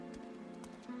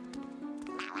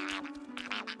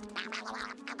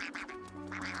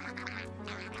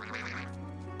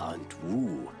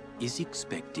is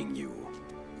expecting you.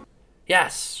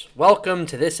 Yes, welcome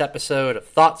to this episode of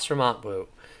Thoughts from Otwu.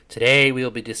 Today we will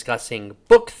be discussing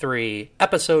Book 3,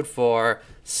 Episode 4,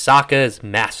 Sokka's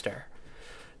Master.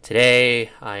 Today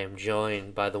I am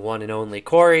joined by the one and only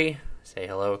Corey. Say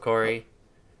hello, Corey.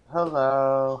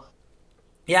 Hello.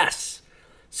 Yes,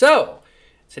 so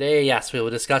today, yes, we will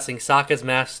be discussing Sokka's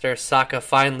Master. Sokka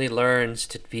finally learns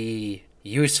to be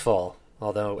useful,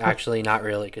 although actually not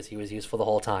really, because he was useful the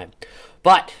whole time.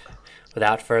 But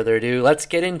without further ado, let's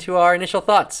get into our initial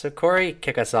thoughts. So Corey,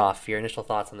 kick us off. Your initial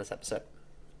thoughts on this episode.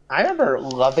 I remember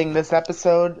loving this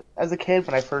episode as a kid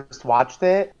when I first watched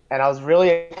it, and I was really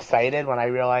excited when I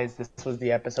realized this was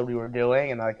the episode we were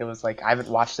doing, and it was like I haven't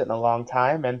watched it in a long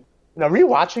time, and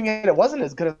rewatching it, it wasn't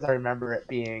as good as I remember it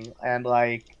being, and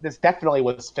this definitely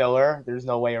was filler. There's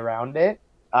no way around it.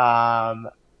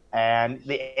 And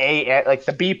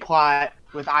the B plot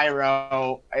with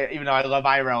Iroh, even though I love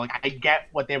Iroh, I get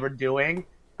what they were doing,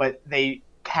 but they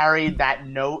carried that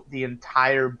note the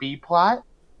entire B plot,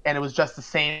 and it was just the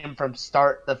same from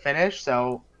start to finish,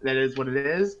 so that is what it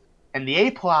is. And the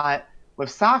A plot with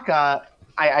Sokka,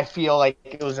 I feel like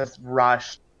it was just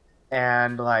rushed,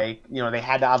 and they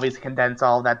had to obviously condense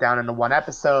all of that down into one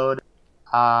episode.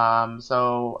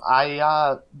 So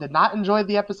I did not enjoy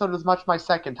the episode as much my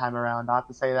second time around, I'll have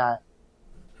to say that.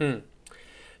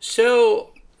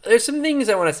 So there's some things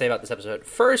I want to say about this episode.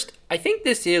 First, I think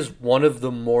this is one of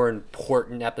the more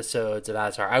important episodes of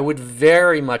Avatar. I would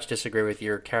very much disagree with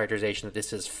your characterization that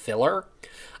this is filler.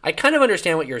 I kind of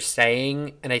understand what you're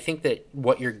saying, and I think that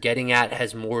what you're getting at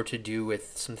has more to do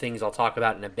with some things I'll talk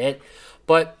about in a bit.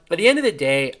 But at the end of the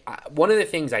day, one of the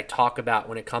things I talk about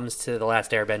when it comes to The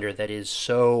Last Airbender that is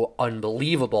so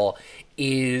unbelievable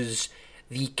is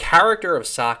the character of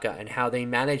Sokka and how they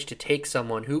managed to take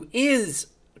someone who is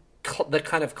the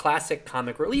kind of classic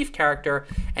comic relief character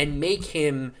and make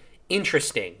him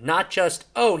interesting. Not just,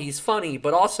 oh, he's funny,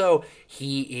 but also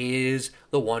he is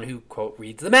the one who, quote,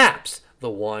 reads the maps, the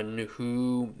one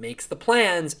who makes the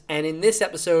plans, and in this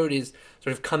episode is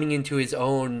sort of coming into his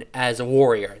own as a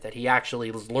warrior, that he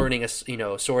actually was learning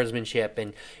swordsmanship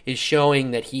and is showing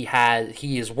that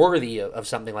he is worthy of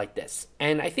something like this.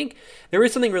 And I think there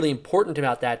is something really important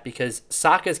about that, because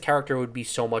Sokka's character would be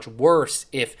so much worse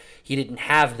if he didn't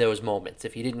have those moments,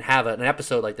 if he didn't have an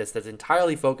episode like this that's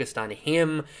entirely focused on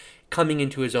him coming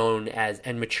into his own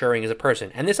and maturing as a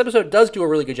person. And this episode does do a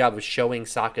really good job of showing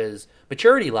Sokka's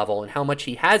maturity level and how much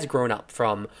he has grown up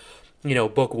from,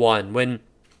 book one, when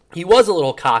he was a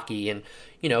little cocky and,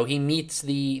 he meets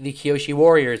the Kyoshi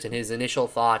warriors and his initial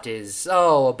thought is,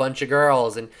 oh, a bunch of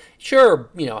girls. And sure,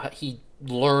 he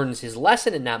learns his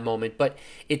lesson in that moment, but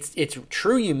it's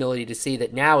true humility to see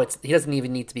that now he doesn't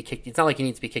even need to be kicked. It's not like he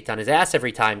needs to be kicked on his ass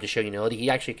every time to show humility. He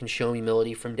actually can show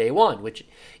humility from day one, which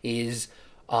is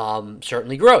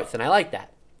certainly growth, and I like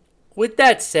that. With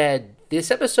that said, this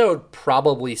episode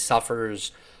probably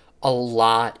suffers a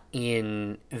lot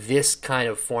in this kind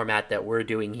of format that we're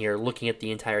doing here, looking at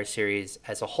the entire series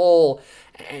as a whole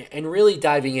and really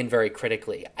diving in very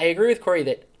critically. I agree with Corey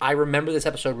that I remember this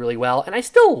episode really well, and I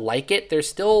still like it. There's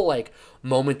still,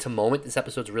 moment to moment, this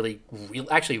episode's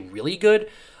actually really good.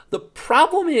 The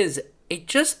problem is it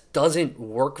just doesn't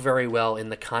work very well in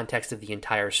the context of the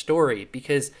entire story,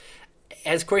 because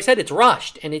as Corey said, it's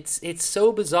rushed, and it's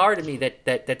so bizarre to me that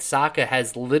Sokka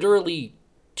has literally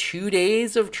 2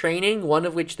 days of training, one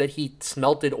of which that he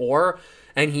smelted ore,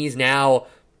 and he's now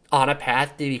on a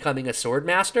path to becoming a sword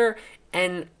master.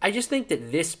 And I just think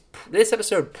that this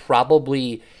episode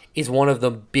probably is one of the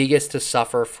biggest to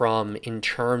suffer from in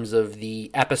terms of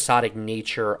the episodic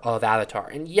nature of Avatar.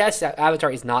 And yes, Avatar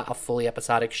is not a fully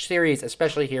episodic series,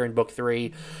 especially here in Book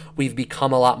 3. We've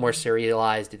become a lot more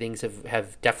serialized. Things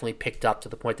have definitely picked up to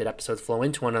the point that episodes flow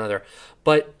into one another.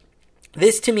 But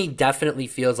this, to me, definitely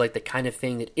feels like the kind of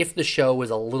thing that if the show was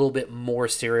a little bit more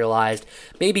serialized,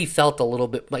 maybe felt a little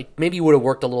bit maybe would have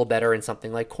worked a little better in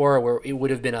something like Korra, where it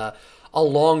would have been a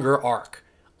longer arc.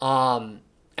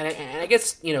 And I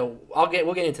guess, we'll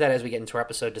get into that as we get into our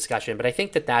episode discussion, but I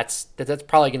think that's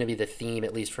probably going to be the theme,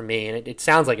 at least for me, and it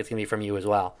sounds like it's going to be from you as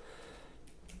well.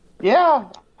 Yeah,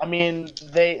 I mean,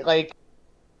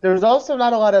 there's also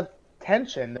not a lot of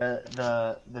tension.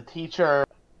 The teacher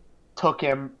took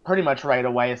him pretty much right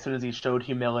away as soon as he showed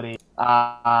humility.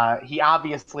 He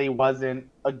obviously wasn't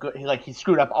a good, he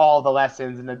screwed up all the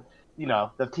lessons, and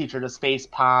the teacher just face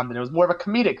palmed, and it was more of a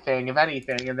comedic thing, if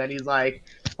anything. And then he's like,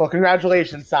 well,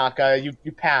 congratulations, Sokka,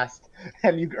 you passed,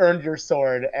 and you earned your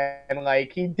sword. And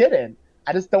he didn't.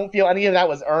 I just don't feel any of that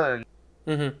was earned.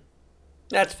 Mm-hmm.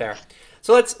 That's fair.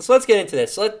 So let's get into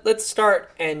this. So let's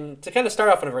start, and to kind of start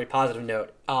off on a very positive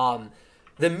note,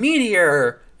 the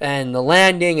meteor and the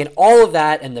landing and all of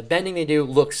that and the bending they do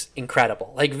looks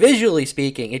incredible. Like visually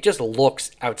speaking, it just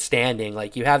looks outstanding.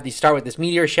 Like you start with this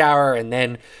meteor shower and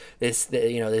then this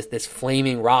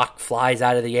flaming rock flies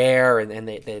out of the air and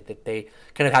they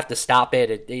kind of have to stop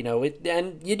it.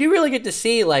 And you do really get to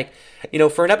see, like,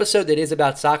 for an episode that is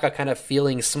about Sokka kind of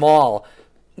feeling small,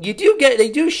 they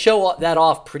do show that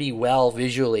off pretty well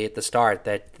visually at the start,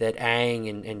 that Aang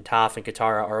and Toph and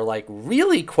Katara are like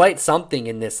really quite something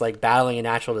in this, like, battling a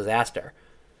natural disaster.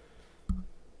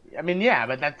 I mean, yeah,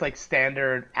 but that's like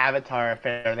standard Avatar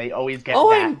affair. They always get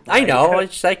that. I know.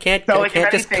 I can't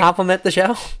just compliment the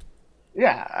show.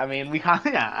 Yeah, I mean, we can't.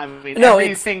 Yeah, I mean, no,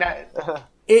 everything that.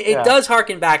 It does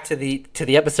harken back to the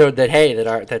episode that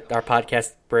our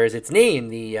podcast bears its name,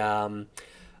 the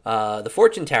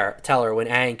fortune teller, when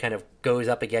Aang kind of goes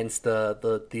up against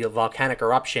the volcanic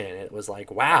eruption, and it was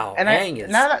like, wow, and Aang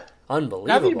is unbelievable.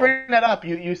 Now that you bring that up,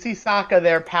 you see Sokka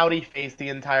there pouty faced the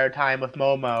entire time with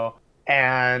Momo,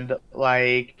 and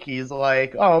like he's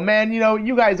like, oh man,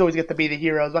 you guys always get to be the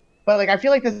heroes, but like I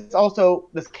feel like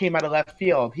this came out of left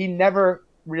field. He never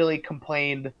really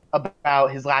complained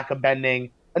about his lack of bending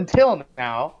until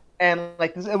now, and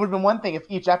like it would have been one thing if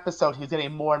each episode he was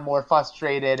getting more and more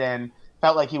frustrated and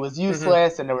felt like he was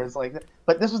useless, and there was like,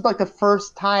 but this was like the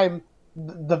first time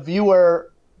the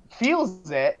viewer feels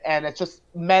it, and it just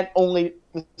meant only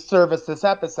to service this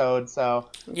episode. So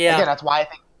yeah, again, that's why I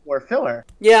think it's more filler.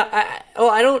 Yeah,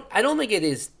 I don't think it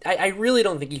is. I really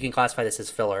don't think you can classify this as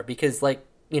filler because, like,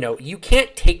 you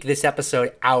can't take this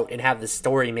episode out and have the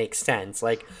story make sense.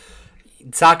 Like,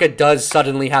 Sokka does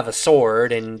suddenly have a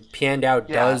sword, and Piandao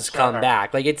does come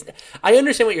back. Like, I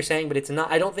understand what you're saying, but it's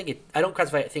not. I don't think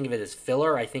think of it as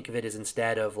filler. I think of it as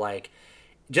instead of like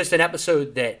just an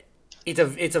episode that it's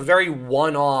a very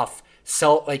one-off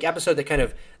episode that kind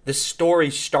of the story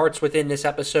starts within this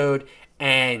episode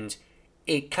and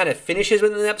it kind of finishes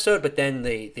within the episode, but then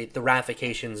the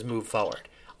ramifications move forward.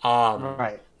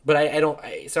 Right. But I don't.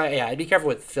 I'd be careful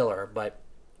with filler, but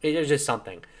it's just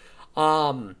something.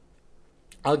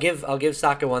 I'll give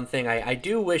Sokka one thing. I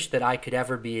do wish that I could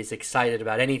ever be as excited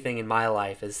about anything in my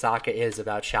life as Sokka is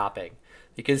about shopping,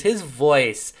 because his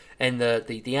voice and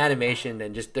the animation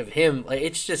and just of him, like,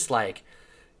 it's just like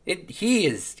he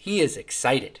is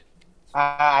excited.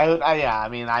 I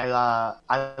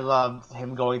loved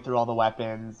him going through all the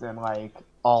weapons, and like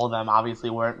all of them obviously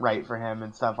weren't right for him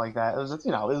and stuff like that. It was just,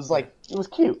 it was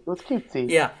cute. It was cutesy.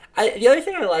 Yeah. The other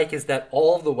thing I like is that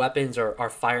all of the weapons are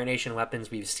Fire Nation weapons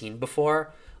we've seen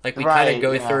before. Like, we kind of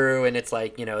go through, and it's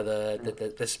like,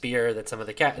 the spear that some of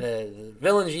the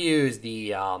villains use,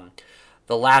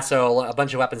 the lasso, a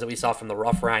bunch of weapons that we saw from the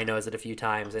Rough Rhinos at a few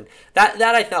times, and that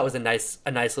I thought was a nice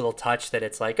little touch, that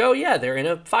it's like, oh yeah, they're in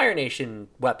a Fire Nation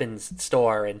weapons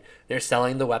store and they're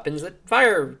selling the weapons that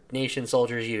Fire Nation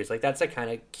soldiers use. Like, that's a kind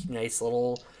of nice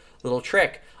little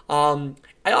trick. I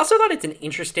also thought it's an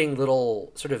interesting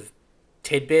little sort of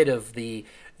tidbit of we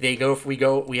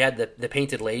had the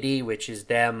Painted Lady, which is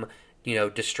them,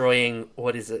 destroying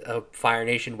what is a Fire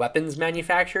Nation weapons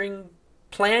manufacturing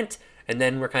plant. And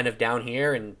then we're kind of down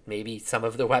here, and maybe some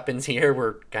of the weapons here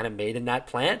were kind of made in that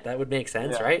plant. That would make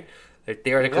sense, right? They're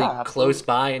theoretically close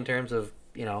by in terms of,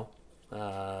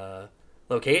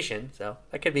 location. So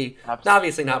that could be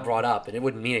obviously not brought up, and it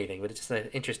wouldn't mean anything, but it's just an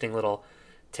interesting little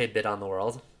tidbit on the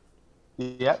world.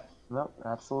 Yep. No,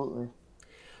 absolutely.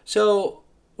 So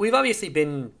we've obviously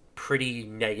been pretty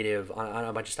negative on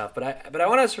a bunch of stuff, but I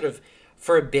want to sort of,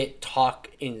 for a bit, talk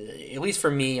at least for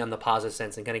me, on the positive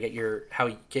sense, and kind of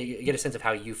get a sense of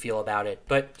how you feel about it.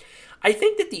 But I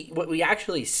think that what we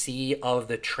actually see of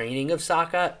the training of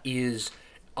Sokka is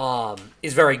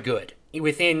very good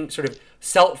within sort of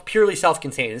purely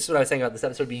self-contained. This is what I was saying about this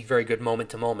episode being very good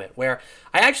moment to moment, where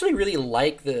I actually really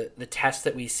like the tests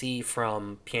that we see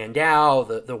from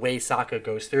Piandao, the way Sokka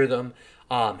goes through them.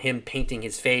 Him painting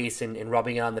his face and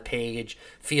rubbing it on the page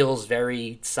feels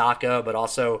very Sokka, but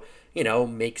also,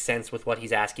 makes sense with what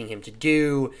he's asking him to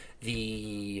do.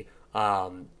 The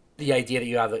idea that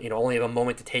you have, only have a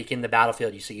moment to take in the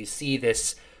battlefield. You see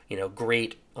this,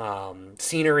 great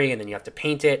scenery, and then you have to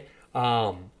paint it. It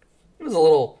was a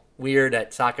little weird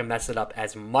that Sokka messed it up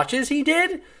as much as he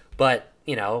did, but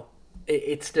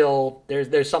it's still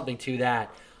there's something to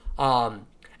that.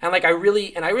 And I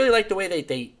really like the way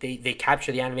they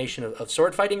capture the animation of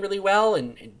sword fighting really well,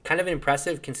 and kind of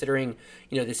impressive considering,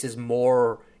 this is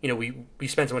more, we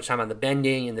spend so much time on the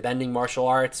bending martial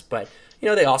arts, but,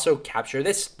 they also capture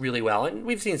this really well. And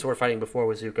we've seen sword fighting before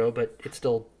with Zuko, but it's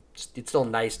still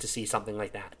nice to see something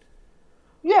like that.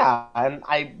 Yeah, and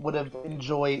I would have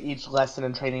enjoyed each lesson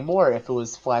and training more if it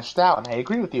was fleshed out. And I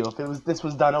agree with you. If this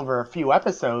was done over a few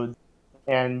episodes,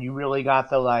 and you really got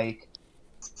to like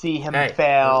see him Hey, we're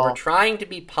fail. trying to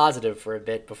be positive for a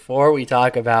bit before we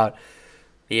talk about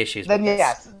the issues Then with this.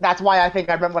 yes, that's why I think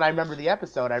I remember when I remember the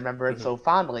episode, I remember it so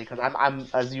fondly because I'm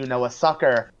as you know a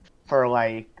sucker for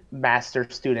like master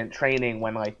student training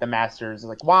when like the master's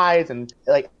like wise and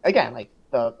like again like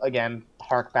the again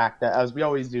hark back to as we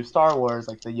always do Star Wars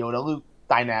like the Yoda Luke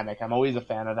dynamic. I'm always a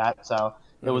fan of that, so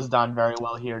it was done very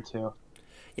well here too.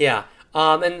 Yeah.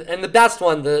 And the best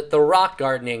one, the rock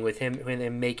gardening with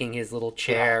him making his little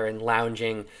chair and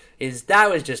lounging that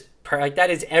was just like that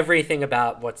is everything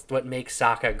about what makes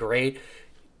Sokka great.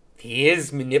 He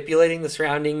is manipulating the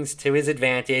surroundings to his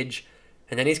advantage,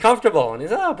 and then he's comfortable and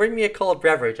he's bring me a cold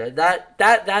beverage.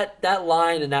 That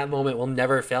line in that moment will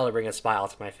never fail to bring a smile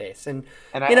to my face. And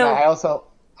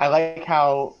I like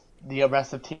how the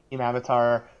rest of Team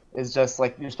Avatar is just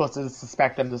like you're supposed to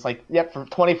suspect them just like for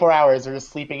 24 hours they're just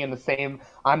sleeping in the same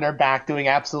on their back doing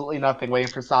absolutely nothing waiting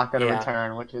for Sokka to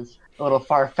return, which is a little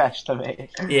far-fetched to me.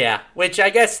 Yeah, which I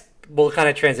guess we'll kind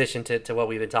of transition to what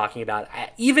we've been talking about.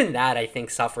 Even that I think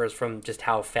suffers from just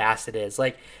how fast it is.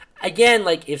 Like again,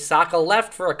 like if Sokka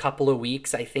left for a couple of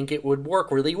weeks, I think it would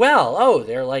work really well.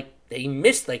 They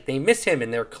miss him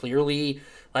and they're clearly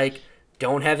like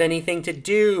don't have anything to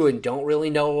do and don't really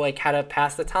know like how to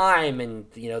pass the time,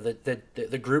 and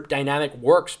the group dynamic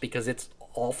works because it's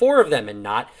all four of them and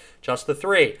not just the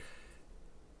three.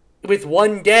 With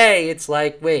one day, it's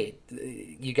like, wait,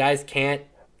 you guys can't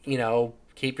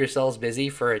keep yourselves busy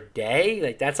for a day?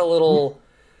 Like that's a little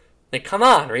like, come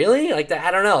on, really? Like that,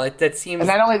 I don't know. That seems. And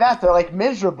not only that, they're like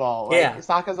miserable. Like, yeah.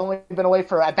 Sokka's only been away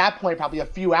for at that point probably a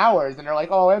few hours, and they're like,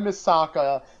 "Oh, I miss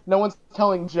Sokka. No one's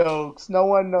telling jokes. No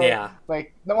one, no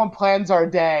one plans our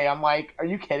day." I'm like, "Are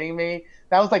you kidding me?"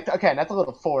 That was like, okay, that's a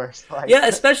little forced. Like, yeah,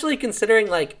 especially considering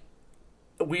like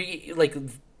we like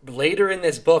later in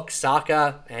this book,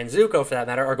 Sokka and Zuko, for that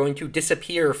matter, are going to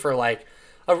disappear for like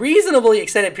a reasonably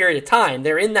extended period of time.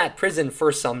 They're in that prison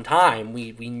for some time.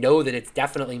 We know that it's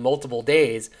definitely multiple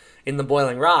days in the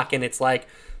Boiling Rock, and it's like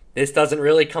this doesn't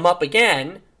really come up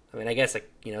again. I mean, I guess like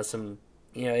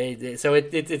so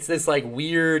it's this like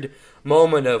weird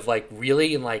moment of like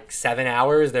really in like 7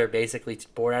 hours they're basically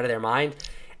bored out of their mind,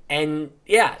 and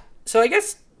yeah. So I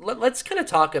guess let's kind of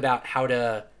talk about how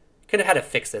to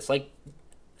fix this. Like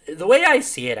the way I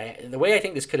see it, the way I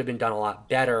think this could have been done a lot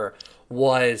better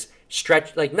was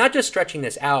not just stretching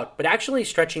this out, but actually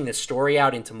stretching this story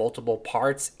out into multiple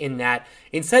parts, in that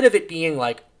instead of it being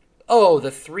like, oh, the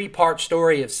 3-part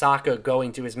story of Sokka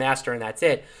going to his master and that's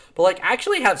it, but like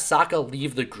actually have Sokka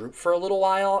leave the group for a little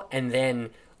while and then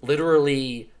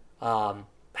literally have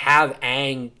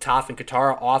Aang, Toph, and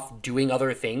Katara off doing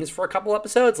other things for a couple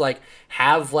episodes. Like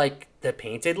have like the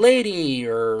Painted Lady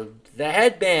or the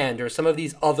Headband or some of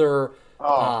these other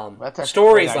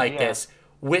stories like this.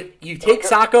 You take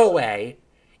Sokka away,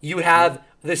 you have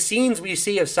the scenes we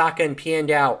see of Sokka and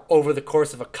Piandao over the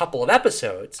course of a couple of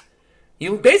episodes.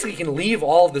 You basically can leave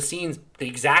all of the scenes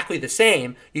exactly the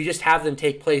same. You just have them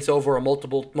take place over a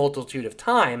multitude of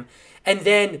time, and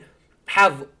then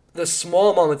have the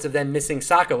small moments of them missing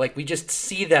Sokka. Like we just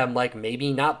see them like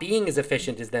maybe not being as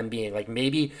efficient as them being. Like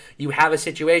maybe you have a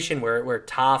situation where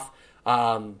Toph,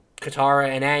 Katara,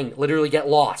 and Aang literally get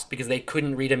lost because they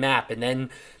couldn't read a map, and then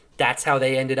that's how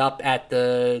they ended up at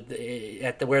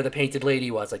the where the Painted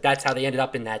Lady was. Like that's how they ended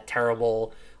up in that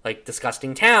terrible, like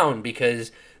disgusting town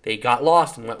because they got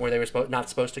lost and went where they were not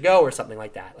supposed to go or something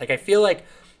like that. Like I feel like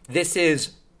this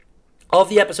is, of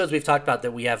the episodes we've talked about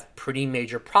that we have pretty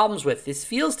major problems with, this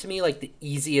feels to me like the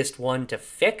easiest one to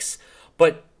fix,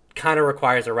 but kind of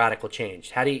requires a radical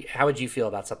change. How would you feel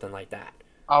about something like that?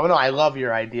 Oh no, I love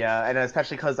your idea, and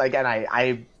especially because again,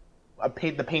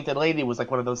 the Painted Lady was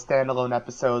like one of those standalone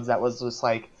episodes that was just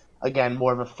like, again,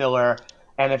 more of a filler.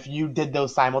 And if you did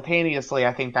those simultaneously,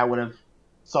 I think that would have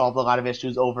solved a lot of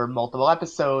issues over multiple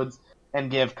episodes and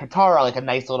give Katara like a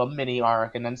nice little mini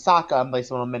arc, and then Sokka a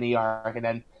nice little mini arc, and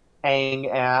then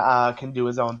Aang can do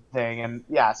his own thing. And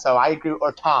yeah, so I agree,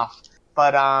 or Toph.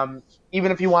 But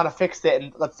even if you want to fix it,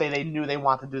 and let's say they knew they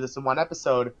want to do this in one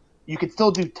episode, you could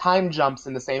still do time jumps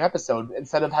in the same episode.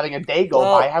 Instead of having a day go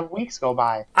by, have weeks go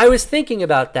by. I was thinking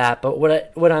about that, but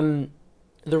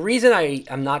the reason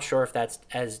I'm not sure if that's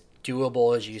as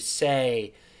doable as you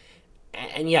say,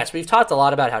 and yes, we've talked a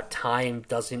lot about how time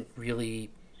doesn't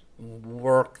really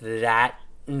work that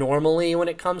normally when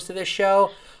it comes to this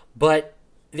show, but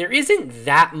there isn't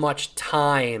that much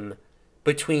time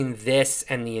between this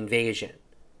and the invasion.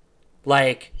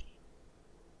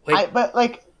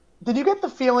 Did you get the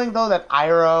feeling, though, that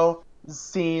Iroh's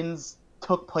scenes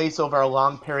took place over a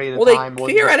long period of time? Well,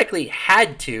 they theoretically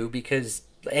had to, because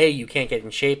A, you can't get in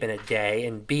shape in a day,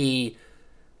 and B,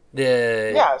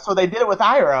 the Yeah, so they did it with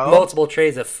Iroh. multiple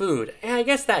trays of food. And I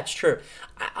guess that's true.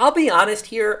 I'll be honest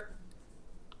here.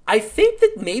 I think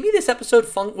that maybe this episode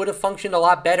would have functioned a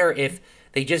lot better if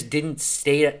they just didn't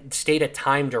state a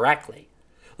time directly.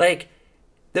 Like,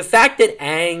 the fact that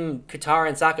Aang, Katara,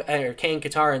 and Sokka, or Kang,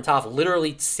 Katara, and Toph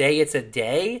literally say it's a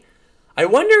day, I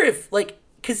wonder if, like,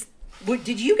 because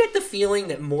did you get the feeling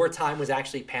that more time was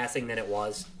actually passing than it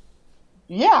was?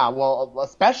 Yeah, well,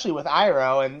 especially with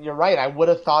Iroh, and you're right, I would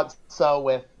have thought so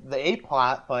with the A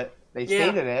plot, but they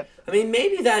stated it. I mean,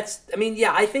 maybe that's. I mean,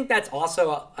 yeah, I think that's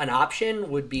also an option.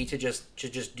 Would be to just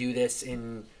do this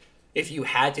in, if you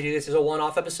had to do this as a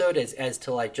one-off episode, as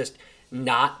to like just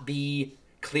not be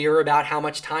clear about how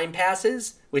much time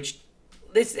passes. Which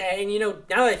this, and now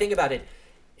that I think about it,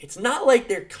 it's not like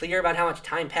they're clear about how much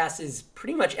time passes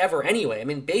pretty much ever anyway. I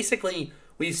mean, basically,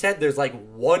 we've said there's like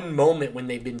one moment when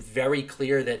they've been very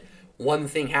clear that one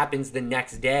thing happens the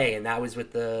next day, and that was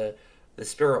with the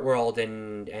Spirit World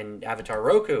and Avatar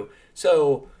Roku.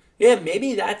 So yeah,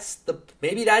 maybe that is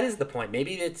the point.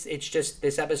 Maybe it's just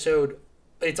this episode.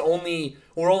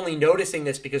 We're only noticing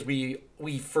this because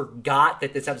we forgot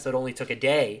that this episode only took a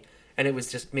day, and it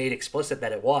was just made explicit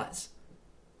that it was.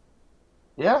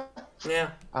 Yeah. Yeah.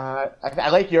 I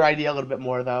like your idea a little bit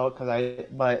more though,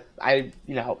 but I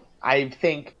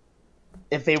think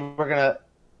if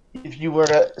you were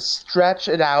to stretch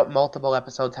it out multiple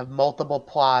episodes, have multiple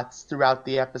plots throughout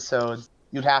the episodes,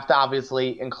 you'd have to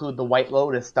obviously include the White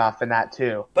Lotus stuff in that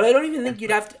too. But I don't even think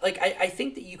you'd have to, like, I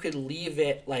think that you could leave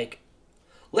it, like,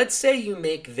 let's say you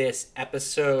make this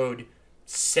episode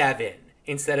 7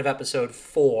 instead of episode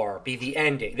 4 be the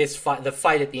ending, the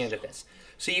fight at the end of this.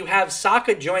 So you have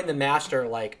Sokka join the Master,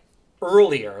 like,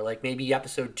 earlier, like maybe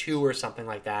episode 2 or something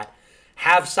like that.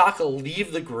 Have Sokka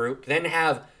leave the group, then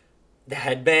have the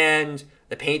headband,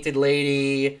 the painted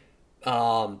lady,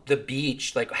 the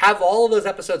beach, like have all of those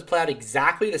episodes play out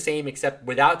exactly the same except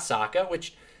without Sokka,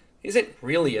 which isn't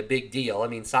really a big deal. I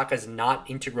mean, Sokka's not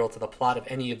integral to the plot of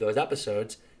any of those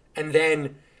episodes. And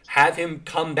then have him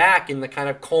come back in the kind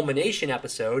of culmination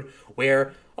episode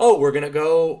where, oh, we're going to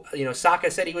go,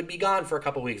 Sokka said he would be gone for a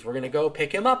couple weeks. We're going to go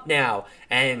pick him up now.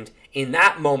 And in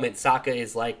that moment, Sokka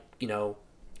is like,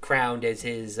 crowned as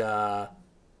his Sokka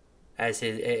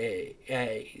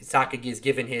is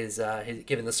given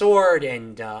given the sword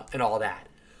and all that.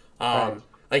 Right.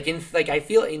 I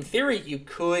feel in theory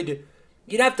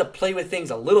you'd have to play with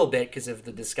things a little bit because of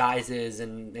the disguises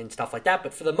and stuff like that.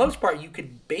 But for the most part, you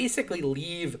could basically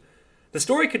the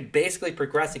story could basically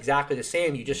progress exactly the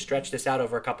same. You just stretch this out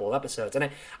over a couple of episodes.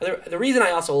 And the reason I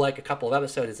also like a couple of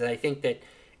episodes is that I think that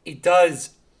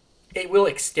it will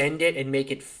extend it and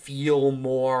make it feel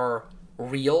more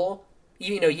real.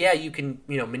 You can,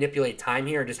 manipulate time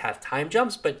here and just have time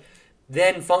jumps, but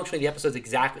then functionally the episode's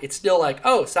it's still like,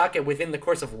 oh, Sokka within the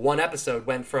course of one episode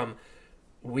went from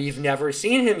we've never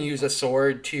seen him use a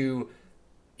sword to,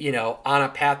 on a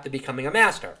path to becoming a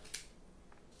master.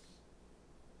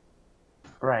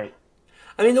 Right.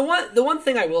 I mean, the one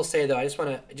thing I will say though, I just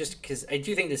want to, just because I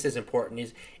do think this is important,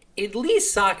 is at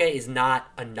least Sokka is not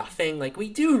a nothing. Like, we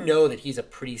do know that he's a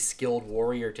pretty skilled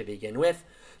warrior to begin with.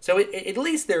 So at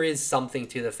least there is something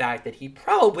to the fact that he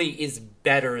probably is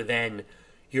better than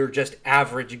your just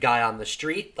average guy on the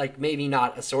street. Like, maybe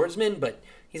not a swordsman, but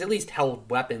he's at least held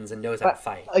weapons and knows how to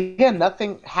fight. Again,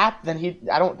 nothing happened.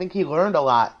 I don't think he learned a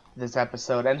lot this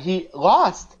episode, and he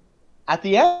lost at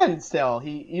the end still.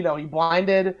 He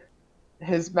blinded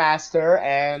his master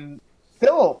and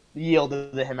still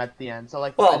yielded to him at the end. So,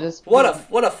 like, what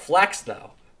a flex,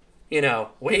 though.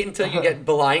 Wait until you get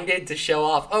blinded to show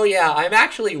off, oh yeah, I'm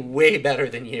actually way better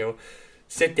than you.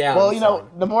 Sit down. Well,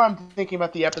 the more I'm thinking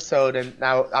about the episode, and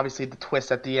now obviously the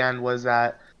twist at the end was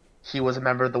that he was a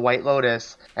member of the White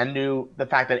Lotus and knew the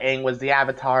fact that Aang was the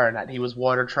Avatar and that he was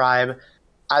Water Tribe.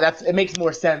 It makes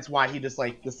more sense why he just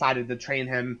decided to train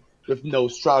him with no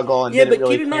struggle and didn't really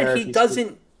care. Yeah, but keep in mind he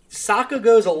doesn't. Sokka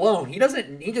goes alone. He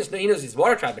doesn't. He knows he's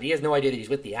Water Tribe, but he has no idea that he's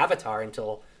with the Avatar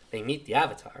until they meet the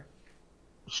Avatar.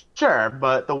 Sure,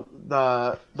 but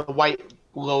the White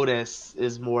Lotus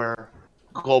is more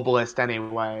globalist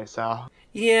anyway, so.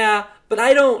 Yeah, but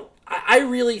I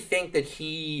really think that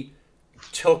he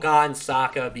took on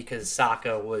Sokka because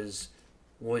Sokka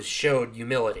was showed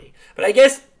humility. But I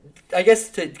guess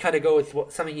to kind of go with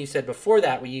something you said before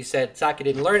that, where you said Sokka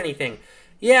didn't learn anything.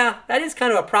 Yeah, that is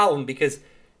kind of a problem because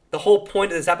the whole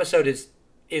point of this episode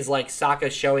is like Sokka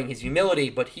showing his humility,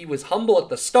 but he was humble at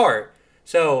the start.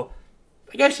 So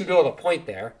I guess you do have a point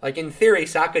there. Like, in theory,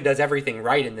 Sokka does everything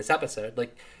right in this episode.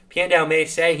 Like, Piandao may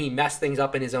say he messed things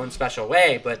up in his own special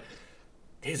way, but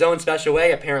his own special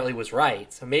way apparently was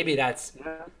right. So maybe that's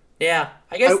Yeah. yeah.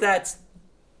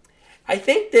 I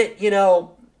think that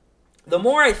the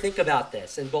more I think about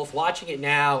this, and both watching it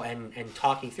now and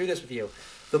talking through this with you,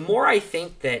 the more I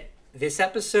think that this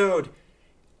episode,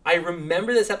 I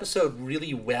remember this episode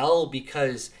really well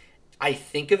because I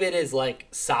think of it as like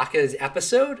Sokka's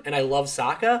episode, and I love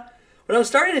Sokka. But I'm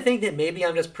starting to think that maybe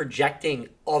I'm just projecting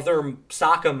other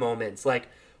Sokka moments, like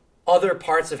other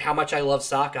parts of how much I love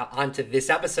Sokka onto this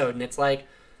episode, and it's like,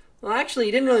 well, actually,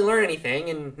 he didn't really learn anything,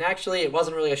 and actually, it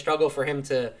wasn't really a struggle for him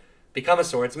to become a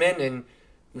swordsman, and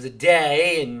it was a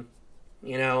day, and, I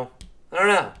don't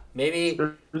know, maybe...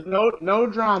 There's no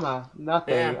drama,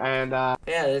 nothing, and,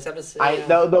 yeah, this episode...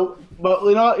 But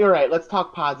you know what, you're right, let's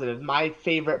talk positive. My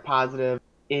favorite positive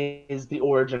is the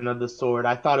origin of the sword.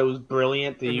 I thought it was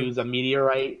brilliant to use a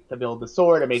meteorite to build the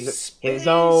sword. It makes it his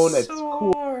own, it's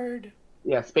cool.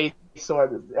 Yeah, space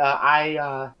sword.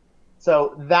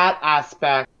 So that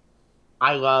aspect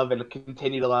I love and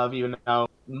continue to love, even though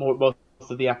most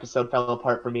of the episode fell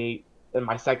apart for me in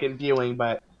my second viewing.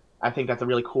 But I think that's a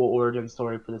really cool origin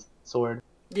story for this sword.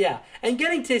 Yeah, and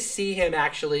getting to see him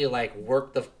actually like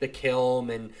work the kiln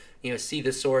and see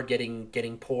the sword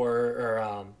getting poured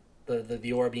or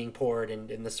the ore being poured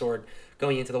and the sword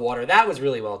going into the water, that was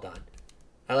really well done.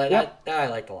 That I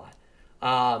liked a lot.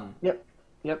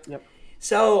 Yep.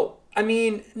 So, I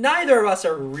mean, neither of us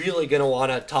are really going to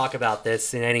want to talk about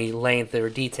this in any length or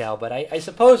detail, but I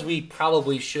suppose we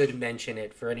probably should mention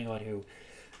it for anyone who,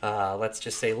 let's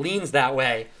just say, leans that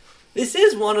way. This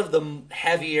is one of the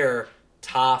heavier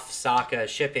Toph Sokka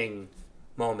shipping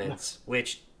moments,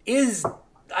 which is...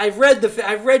 I've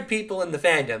read people in the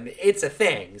fandom. It's a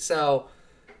thing. So,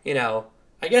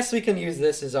 I guess we can use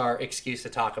this as our excuse to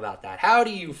talk about that. How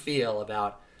do you feel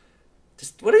about...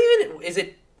 What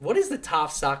is the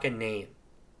Toph Sokka name?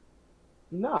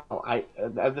 No,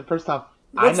 the first off,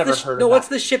 I never heard of that. No, what's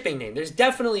the shipping name? There's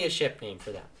definitely a ship name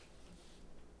for that.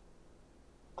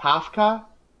 Tafka?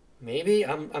 Maybe?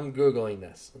 I'm Googling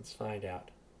this. Let's find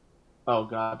out. Oh,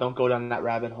 God. Don't go down that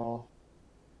rabbit hole.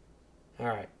 All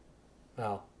right.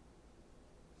 Well,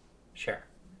 sure.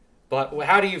 But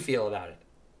how do you feel about it?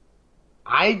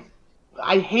 I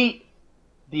hate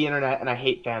the internet and I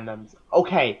hate fandoms.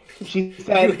 Okay, she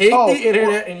said... You hate the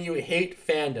internet and you hate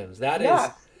fandoms. That is...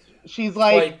 She's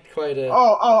like... Quite a...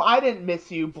 Oh, I didn't miss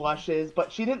you, blushes.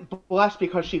 But she didn't blush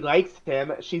because she likes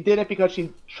him. She did it because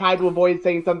she tried to avoid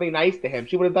saying something nice to him.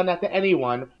 She would have done that to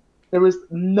anyone. There was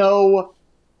no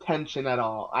tension at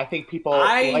all. I think people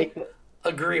liked it. I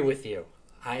agree with you.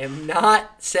 I am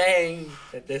not saying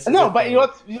that this is No, but you know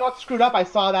what's screwed up? I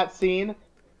saw that scene,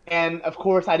 and of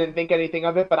course I didn't think anything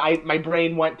of it, but my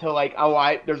brain went to like,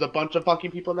 there's a bunch of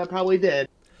fucking people that probably did.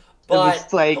 But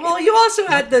well, you also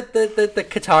had the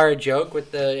Katara joke with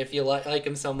the if you like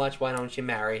him so much, why don't you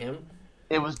marry him?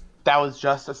 That was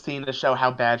just a scene to show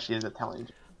how bad she is at telling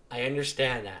jokes. I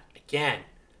understand that. Again,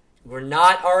 we're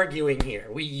not arguing here.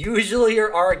 We usually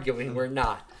are arguing. We're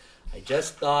not. I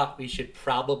just thought we should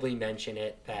probably mention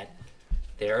it, that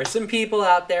there are some people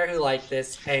out there who like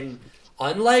this, and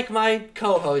unlike my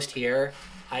co-host here,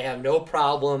 I have no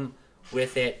problem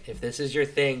with it. If this is your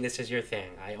thing, this is your thing.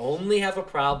 I only have a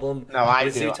problem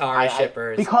with Zutara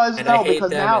shippers, and I hate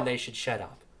them, and they should shut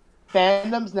up.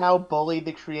 Fandoms now bully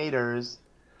the creators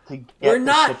to get We're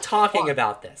not talking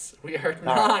about this. We are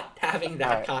not having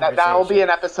that conversation. That will be an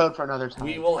episode for another time.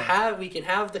 We can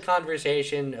have the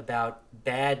conversation about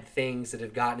bad things that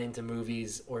have gotten into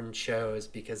movies or in shows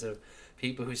because of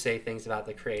people who say things about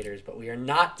the creators, but we are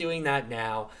not doing that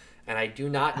now, and I do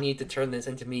not need to turn this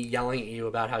into me yelling at you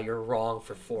about how you're wrong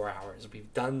for 4 hours.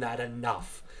 We've done that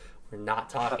enough. We're not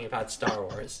talking about Star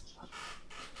Wars.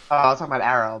 I was talking about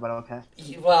Arrow, but okay.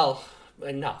 Well,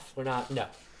 enough. We're not... No.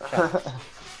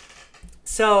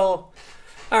 So,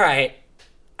 all right.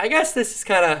 I guess this is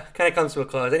kind of comes to a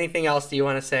close. Anything else do you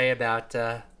want to say about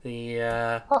the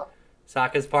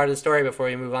Sokka's part of the story before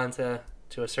we move on to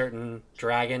a certain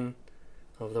dragon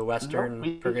of the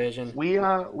Western provision?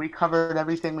 We covered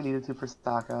everything we needed to for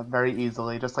Sokka very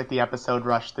easily, just like the episode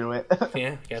rushed through it.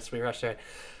 Yeah, I guess we rushed through it.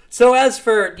 So as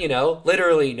for,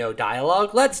 literally no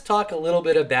dialogue, let's talk a little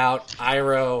bit about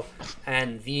Iroh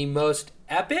and the most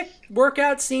epic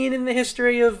workout scene in the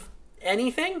history of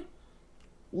anything.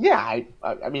 Yeah,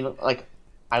 I mean, like,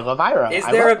 I love Iroh. Is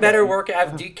there a better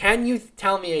workout? Can you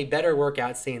tell me a better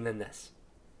workout scene than this?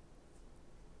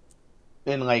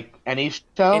 In, like, any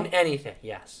show? In anything,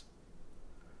 yes.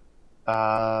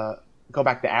 Go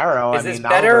back to Arrow. Is this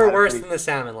better or worse than the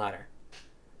salmon ladder?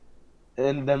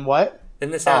 And then what? Than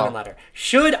the salmon ladder.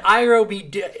 Should Iroh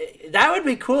be... That would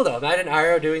be cool, though. Imagine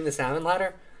Iroh doing the salmon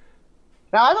ladder.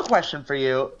 Now I have a question for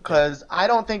you because I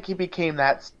don't think he became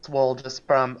that swole just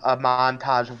from a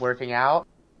montage of working out.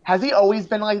 Has he always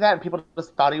been like that, and people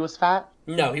just thought he was fat?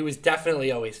 No, he was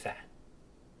definitely always fat.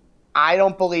 I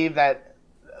don't believe that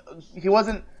he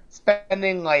wasn't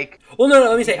spending like. Well, no,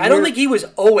 let me say, I don't think he was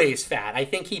always fat. I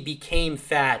think he became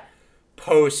fat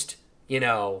post,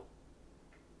 I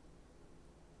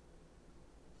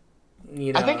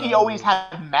think he always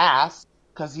had mass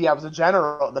because he was a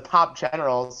general, the top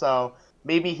general. So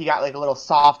maybe he got like a little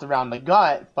soft around the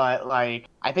gut, but like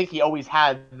I think he always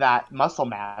had that muscle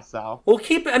mass. So well,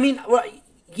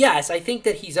 yes, I think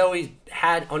that he's always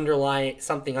had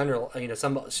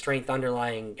some strength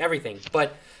underlying everything.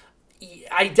 But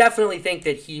I definitely think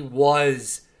that he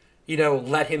was,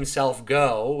 let himself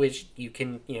go, which you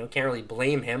can't really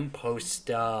blame him post,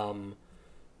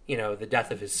 the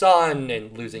death of his son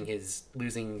and losing his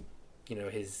being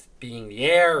the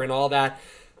heir and all that.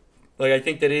 Like, I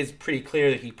think that it is pretty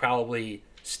clear that he probably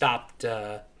stopped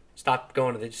doing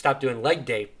leg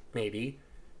day, maybe.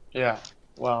 Yeah.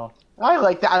 Well, I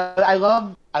like that. I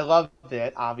loved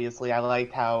it. Obviously, I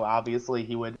liked how obviously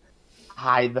he would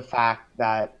hide the fact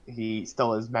that he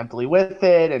still is mentally with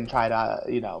it and try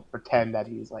to pretend that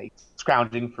he's like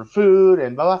scrounging for food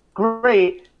and blah blah.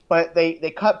 Great, but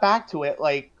they cut back to it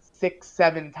like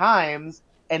 6-7 times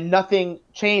and nothing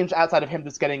changed outside of him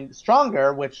just getting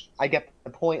stronger, which I get the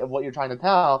point of what you're trying to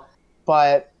tell.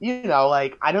 But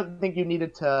I don't think you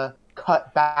needed to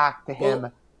cut back to him.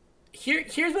 Well,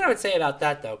 here's what I would say about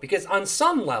that, though, because on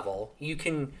some level you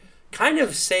can kind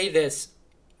of say this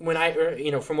when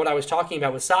from what I was talking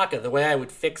about with Sokka. The way I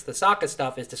would fix the Sokka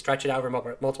stuff is to stretch it out over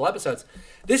multiple episodes.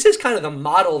 This is kind of the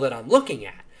model that I'm looking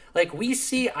at. Like, we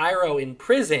see Iroh in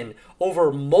prison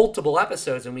over multiple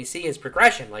episodes, and we see his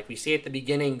progression. Like, we see at the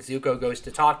beginning, Zuko goes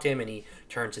to talk to him, and he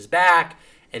turns his back,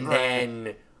 and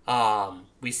then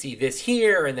we see this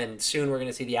here, and then soon we're going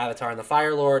to see the Avatar and the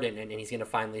Fire Lord, and he's going to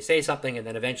finally say something, and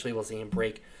then eventually we'll see him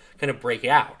break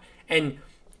out. And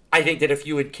I think that if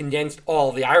you had condensed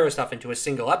all the Iroh stuff into a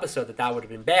single episode, that would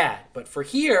have been bad. But for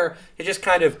here, it just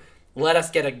kind of let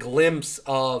us get a glimpse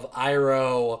of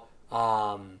Iroh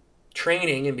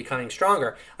training and becoming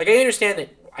stronger. Like, I understand that.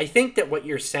 I think that what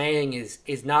you're saying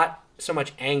is not so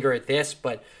much anger at this,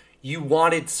 but you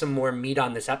wanted some more meat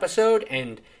on this episode,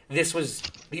 and this was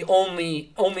the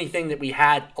only thing that we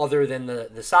had other than the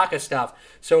Sokka stuff.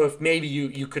 So if maybe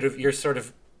you're sort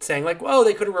of saying like, well,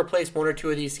 they could have replaced one or two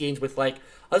of these scenes with like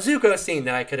a Zuko scene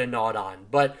that I could have gnawed on.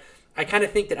 But I kind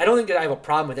of think that I don't think that I have a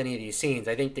problem with any of these scenes.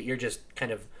 I think that you're just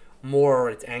kind of more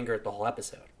it's anger at the whole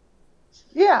episode.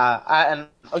 Yeah,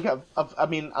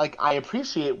 I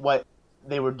appreciate what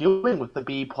they were doing with the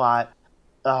B plot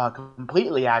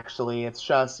completely. Actually, it's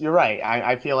just you're right.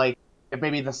 I feel like if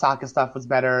maybe the Sokka stuff was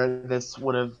better, this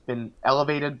would have been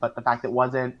elevated. But the fact it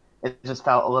wasn't, it just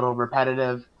felt a little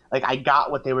repetitive. Like, I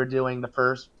got what they were doing the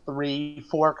first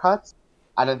 3-4 cuts.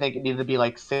 I don't think it needed to be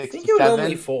like 6 I think to it was 7.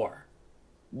 only 4.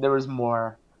 There was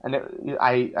more, and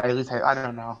I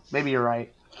don't know. Maybe you're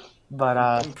right, but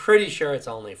I'm pretty sure it's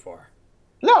only 4.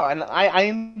 No, and I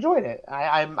enjoyed it.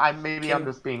 I'm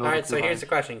just being a little all right. too So here's hard. the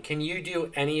question: can you do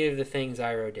any of the things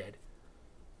Iroh did?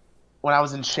 When I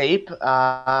was in shape,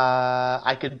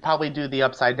 I could probably do the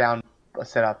upside down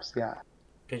sit-ups. Yeah.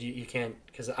 Because you can't.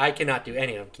 Because I cannot do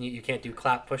any of them. You can't do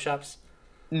clap push-ups.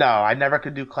 No, I never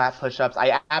could do clap push-ups.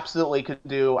 I absolutely could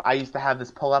do. I used to have this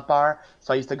pull-up bar,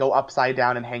 so I used to go upside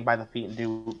down and hang by the feet and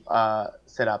do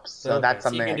sit-ups. So okay, that's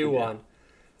something you can I do could one.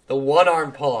 The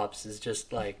one-arm pull-ups is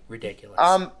just like ridiculous.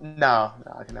 No,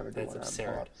 I can never do That's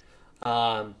one-arm absurd.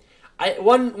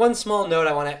 pull-ups. One small note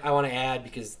I want to add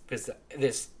because this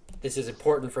is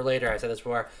important for later. I said this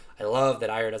before. I love that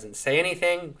Iroh doesn't say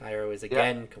anything. Iroh is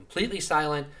again completely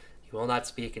silent. He will not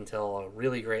speak until a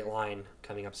really great line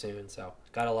coming up soon. So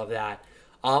gotta love that.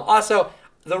 Also,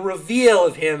 the reveal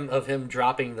of him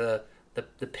dropping the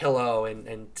pillow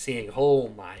and seeing, oh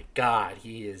my God,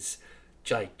 he is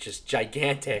just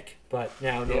gigantic, but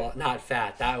now not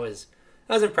fat. That was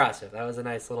impressive. That was a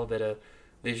nice little bit of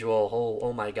visual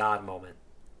oh my God moment.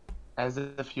 As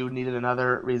if you needed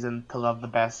another reason to love the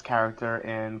best character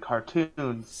in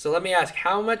cartoons. So let me ask,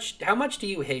 how much do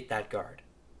you hate that guard?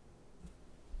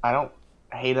 I don't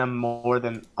hate him more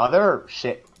than other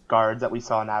shit guards that we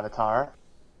saw in Avatar.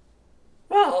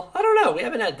 Well, I don't know. We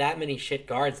haven't had that many shit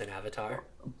guards in Avatar.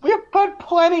 We have put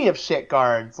plenty of shit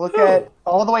guards. Look at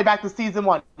all the way back to season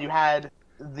 1. You had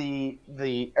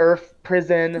the Earth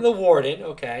prison. The warden.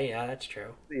 Okay, yeah, that's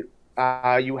true. You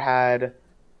had.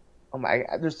 Oh my!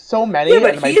 There's so many. Yeah,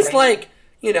 but he's like,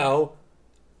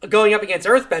 going up against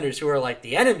Earthbenders who are like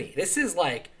the enemy. This is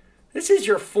like This is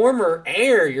your former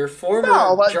heir, your former.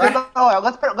 No,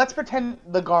 let's pretend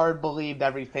the guard believed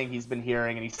everything he's been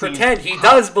hearing, and he pretend he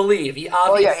does believe. He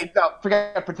obviously.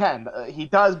 Forget pretend. He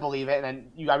does believe it, and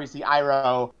then you obviously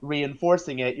Iroh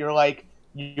reinforcing it. You're like,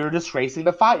 you're disgracing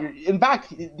the fight. In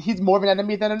fact, he's more of an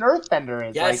enemy than an Earthbender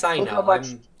is. Yes, I know.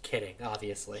 I'm kidding,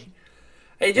 obviously.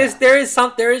 There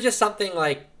is just something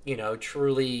like,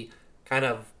 truly kind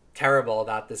of terrible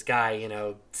about this guy,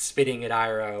 spitting at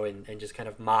Iroh and just kind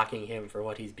of mocking him for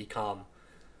what he's become.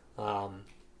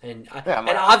 And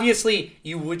obviously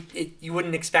you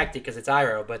wouldn't expect it because it's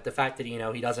Iroh, but the fact that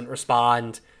he doesn't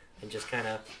respond and just kind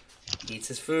of eats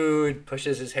his food,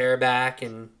 pushes his hair back,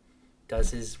 and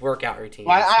does his workout routine.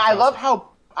 Well, I love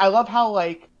how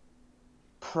like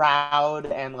proud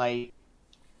and like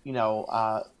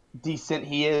decent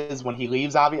he is when he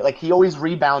leaves. Obviously, like he always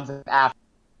rebounds after,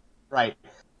 right?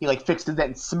 He like fixes it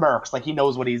and smirks, like he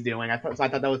knows what he's doing. I thought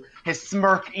that was his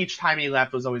smirk each time he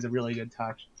left was always a really good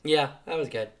touch. Yeah, that was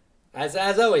good. As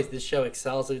always, this show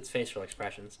excels at its facial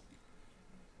expressions.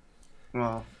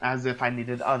 Well, as if I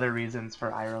needed other reasons for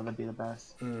Iroh to be the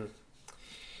best.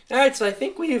 All right, so I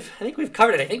think we've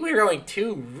covered it. I think we were going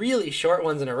 2 really short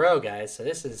ones in a row, guys. So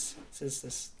this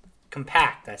is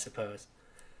compact, I suppose.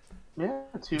 Yeah,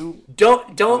 2.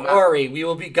 Don't worry, we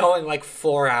will be going like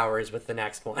 4 hours with the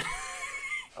next one.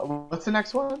 What's the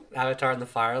next one? Avatar and the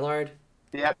Fire Lord.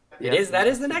 Yep. That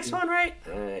is the next one, right?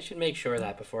 I should make sure of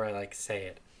that before I say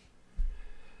it.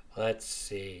 Let's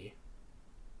see.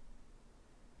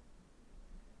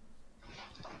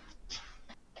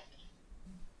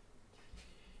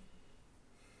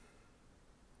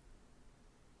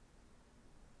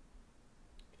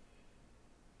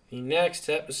 The next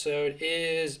episode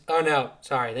is... Oh, no.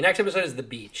 Sorry. The next episode is The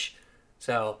Beach.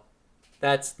 So,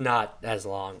 that's not as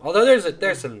long. Although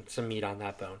there's some meat on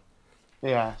that bone.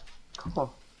 Yeah.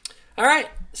 Cool. All right.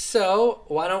 So,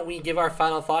 why don't we give our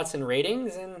final thoughts and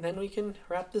ratings, and then we can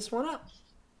wrap this one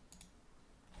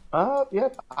up.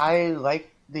 Yep. I liked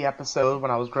the episode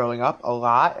when I was growing up a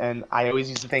lot, and I always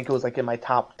used to think it was like in my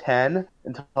top 10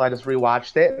 until I just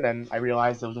rewatched it, and then I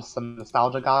realized there was just some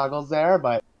nostalgia goggles there,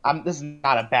 but this is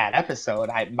not a bad episode.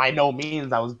 By no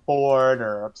means I was bored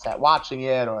or upset watching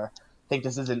it, or think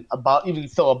this isn't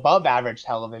still above average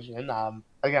television.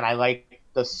 Again, I like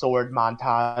the sword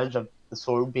montage of the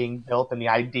sword being built and the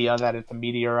idea that it's a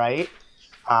meteorite.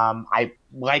 I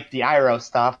like the Iroh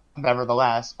stuff,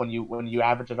 nevertheless, when you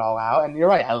average it all out. And you're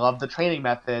right, I love the training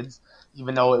methods,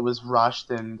 even though it was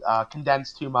rushed and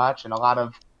condensed too much, and a lot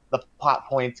of the plot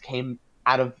points came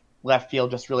out of left field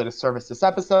just really to service this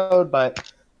episode.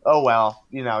 But oh well,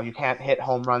 you can't hit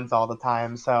home runs all the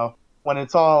time. So when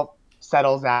it's all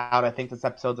settles out, I think this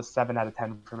episode's a 7 out of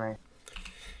 10 for me.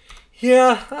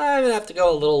 Yeah, I'm gonna have to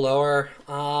go a little lower.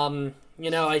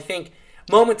 I think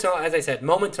moment to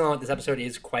moment, this episode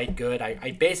is quite good.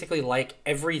 I basically like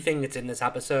everything that's in this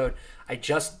episode. I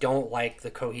just don't like the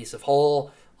cohesive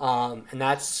whole, and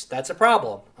that's a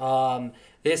problem.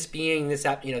 This being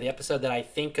the episode that I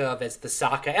think of as the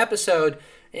Sokka episode,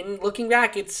 and looking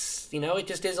back, it's it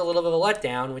just is a little bit of a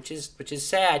letdown, which is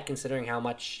sad considering how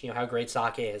much how great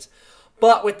Sokka is.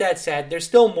 But with that said, there's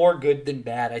still more good than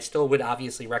bad. I still would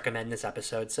obviously recommend this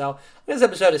episode. So this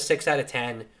episode is 6 out of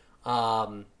 10.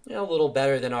 A little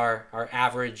better than our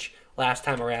average last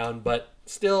time around, but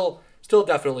still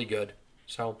definitely good.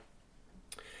 So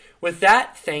with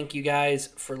that, thank you guys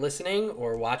for listening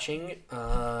or watching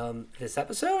this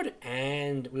episode,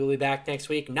 and we'll be back next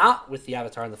week, not with the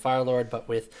Avatar and the Fire Lord, but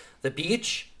with The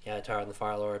Beach. The Avatar and the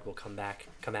Fire Lord will come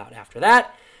out after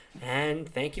that, and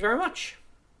thank you very much.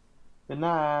 Good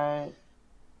night.